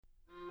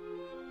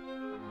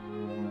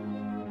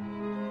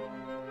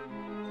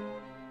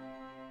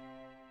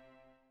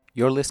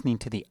You're listening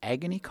to the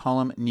Agony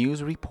Column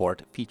News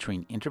Report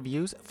featuring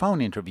interviews, phone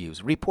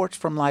interviews, reports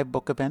from live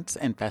book events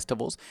and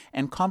festivals,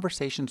 and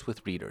conversations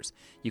with readers.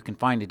 You can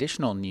find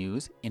additional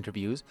news,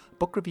 interviews,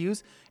 book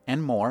reviews,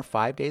 and more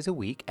 5 days a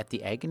week at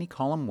the Agony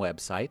Column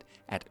website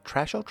at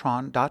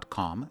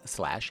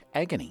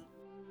trashotron.com/agony.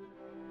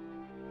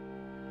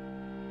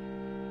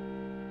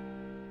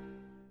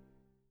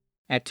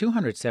 At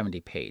 270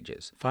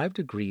 pages, 5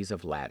 Degrees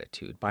of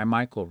Latitude by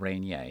Michael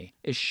Regnier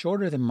is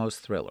shorter than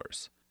most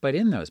thrillers. But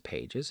in those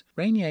pages,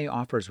 Regnier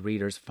offers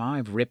readers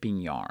 5 ripping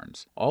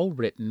yarns, all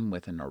written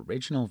with an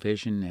original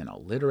vision and a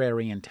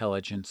literary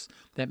intelligence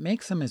that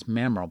makes them as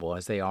memorable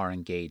as they are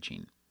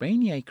engaging.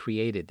 Regnier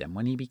created them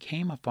when he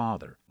became a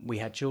father. We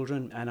had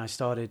children, and I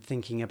started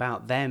thinking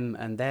about them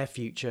and their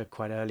future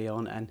quite early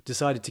on, and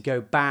decided to go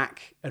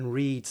back and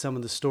read some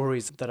of the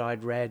stories that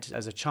I'd read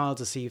as a child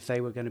to see if they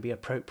were going to be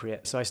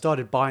appropriate. So I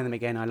started buying them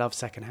again. I love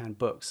secondhand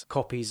books,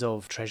 copies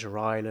of Treasure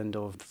Island,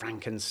 of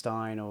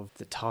Frankenstein, of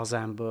the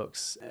Tarzan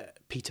books,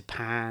 Peter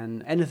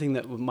Pan, anything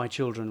that my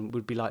children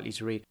would be likely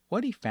to read.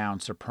 What he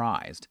found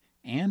surprised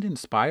and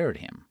inspired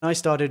him. I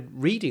started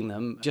reading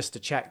them just to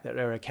check that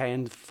they're okay,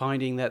 and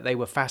finding that they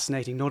were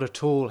fascinating, not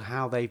at all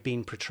how they've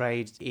been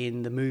portrayed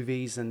in the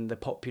movies and the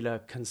popular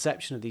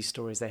conception of these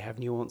stories. They have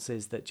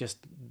nuances that just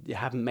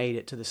haven't made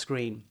it to the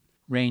screen.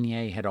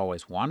 Regnier had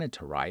always wanted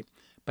to write,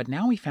 but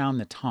now he found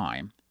the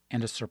time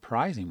and a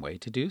surprising way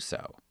to do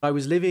so. I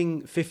was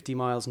living 50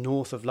 miles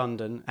north of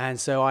London, and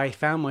so I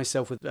found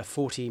myself with a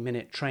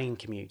 40-minute train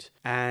commute,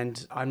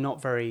 and I'm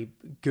not very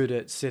good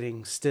at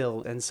sitting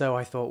still, and so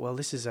I thought, well,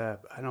 this is an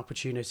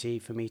opportunity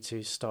for me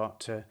to start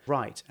to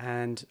write,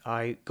 and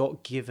I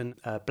got given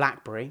a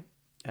BlackBerry,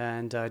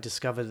 and I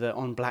discovered that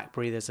on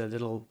BlackBerry there's a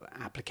little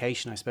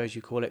application, I suppose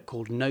you call it,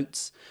 called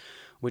Notes,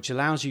 which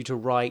allows you to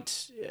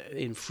write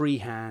in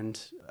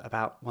freehand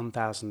about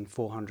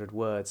 1,400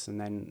 words, and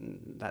then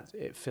that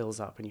it fills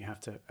up and you have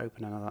to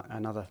open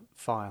another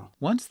file.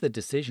 Once the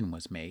decision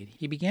was made,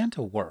 he began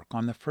to work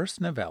on the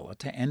first novella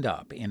to end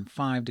up in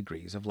 5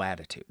 Degrees of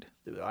Latitude.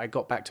 I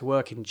got back to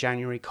work in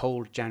January,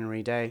 cold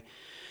January day,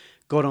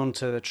 got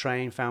onto the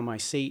train, found my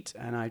seat,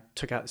 and I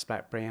took out this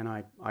BlackBerry and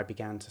I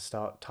began to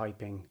start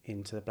typing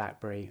into the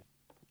BlackBerry.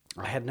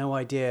 I had no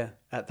idea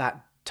at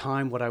that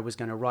time what I was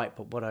going to write,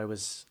 but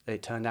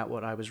it turned out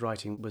what I was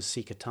writing was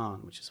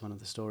Si-Katan, which is one of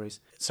the stories.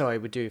 So I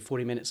would do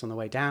 40 minutes on the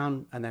way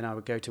down, and then I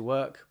would go to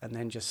work and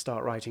then just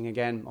start writing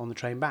again on the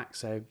train back.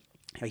 So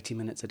 80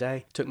 minutes a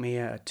day. It took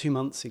me 2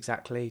 months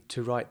exactly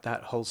to write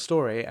that whole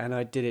story, and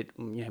I did it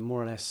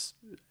more or less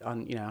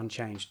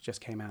unchanged,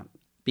 just came out.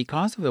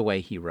 Because of the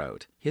way he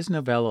wrote, his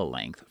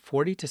novella-length,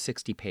 40 to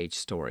 60-page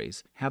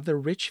stories have the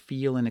rich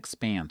feel and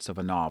expanse of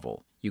a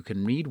novel. You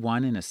can read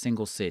one in a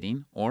single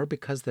sitting, or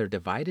because they're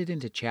divided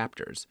into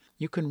chapters,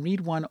 you can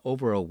read one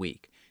over a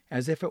week,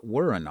 as if it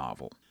were a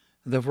novel.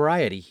 The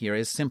variety here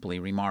is simply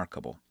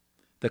remarkable.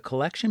 The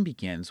collection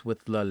begins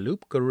with Le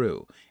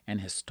Loup-Garou, an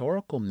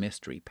historical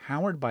mystery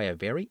powered by a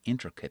very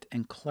intricate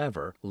and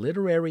clever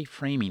literary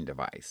framing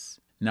device.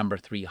 Number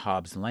 3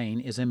 Hobbs Lane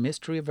is a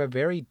mystery of a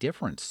very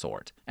different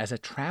sort, as a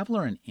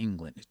traveler in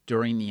England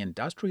during the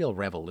Industrial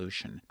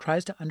Revolution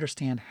tries to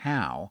understand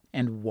how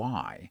and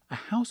why a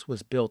house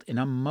was built in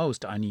a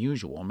most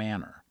unusual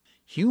manner.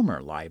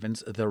 Humor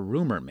livens The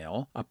Rumour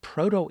Mill, a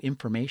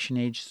proto-information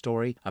age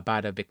story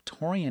about a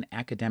Victorian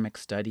academic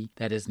study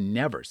that has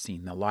never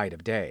seen the light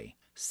of day.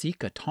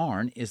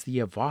 Si-Katan is the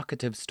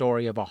evocative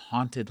story of a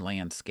haunted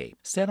landscape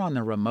set on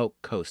the remote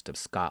coast of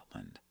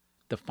Scotland.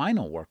 The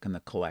final work in the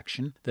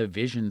collection, The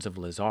Visions of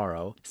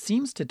Lazaro,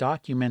 seems to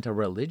document a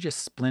religious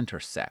splinter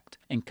sect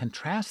and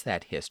contrast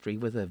that history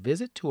with a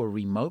visit to a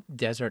remote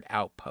desert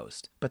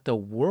outpost. But the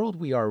world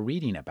we are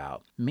reading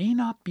about may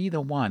not be the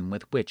one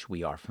with which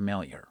we are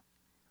familiar.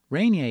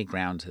 Regnier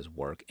grounds his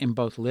work in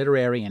both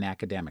literary and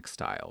academic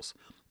styles,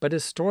 but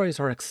his stories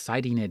are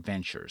exciting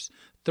adventures,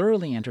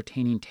 thoroughly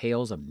entertaining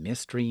tales of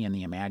mystery and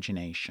the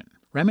imagination.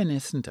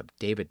 Reminiscent of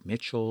David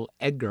Mitchell,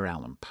 Edgar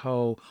Allan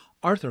Poe,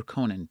 Arthur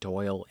Conan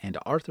Doyle, and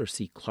Arthur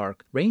C.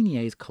 Clarke,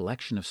 Regnier's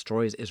collection of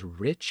stories is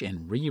rich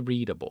and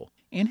rereadable.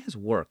 In his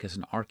work as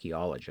an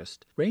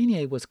archaeologist,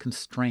 Regnier was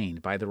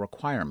constrained by the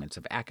requirements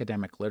of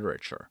academic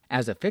literature.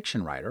 As a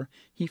fiction writer,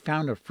 he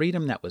found a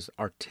freedom that was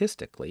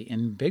artistically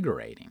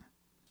invigorating.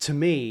 To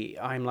me,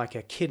 I'm like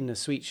a kid in a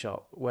sweet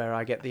shop where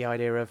I get the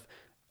idea of,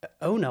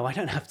 oh no, I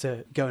don't have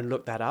to go and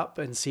look that up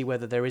and see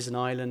whether there is an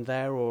island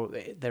there or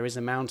there is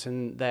a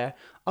mountain there.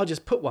 I'll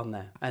just put one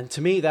there. And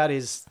to me, that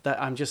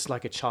I'm just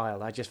like a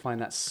child. I just find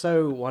that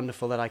so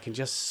wonderful that I can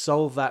just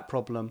solve that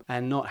problem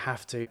and not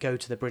have to go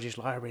to the British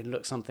Library and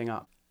look something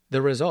up.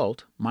 The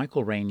result,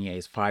 Michael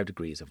Regnier's 5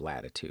 Degrees of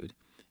Latitude,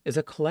 is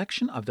a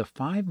collection of the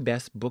 5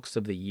 best books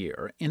of the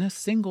year in a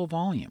single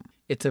volume.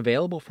 It's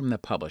available from the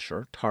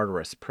publisher,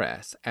 Tartarus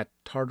Press, at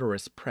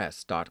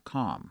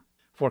tartaruspress.com.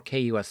 For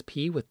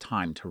KUSP with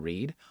Time to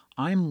Read,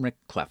 I'm Rick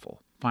Kleffel.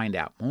 Find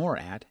out more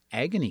at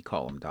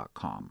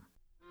agonycolumn.com.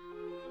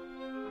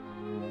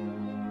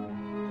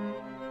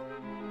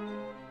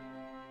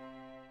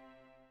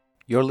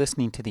 You're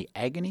listening to the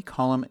Agony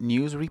Column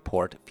News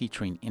Report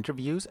featuring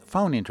interviews,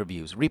 phone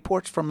interviews,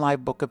 reports from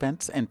live book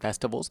events and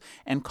festivals,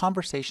 and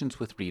conversations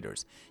with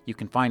readers. You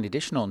can find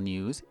additional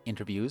news,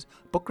 interviews,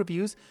 book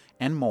reviews,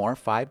 and more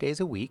 5 days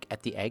a week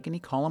at the Agony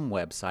Column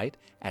website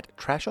at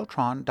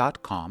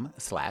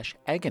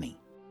trashotron.com/agony.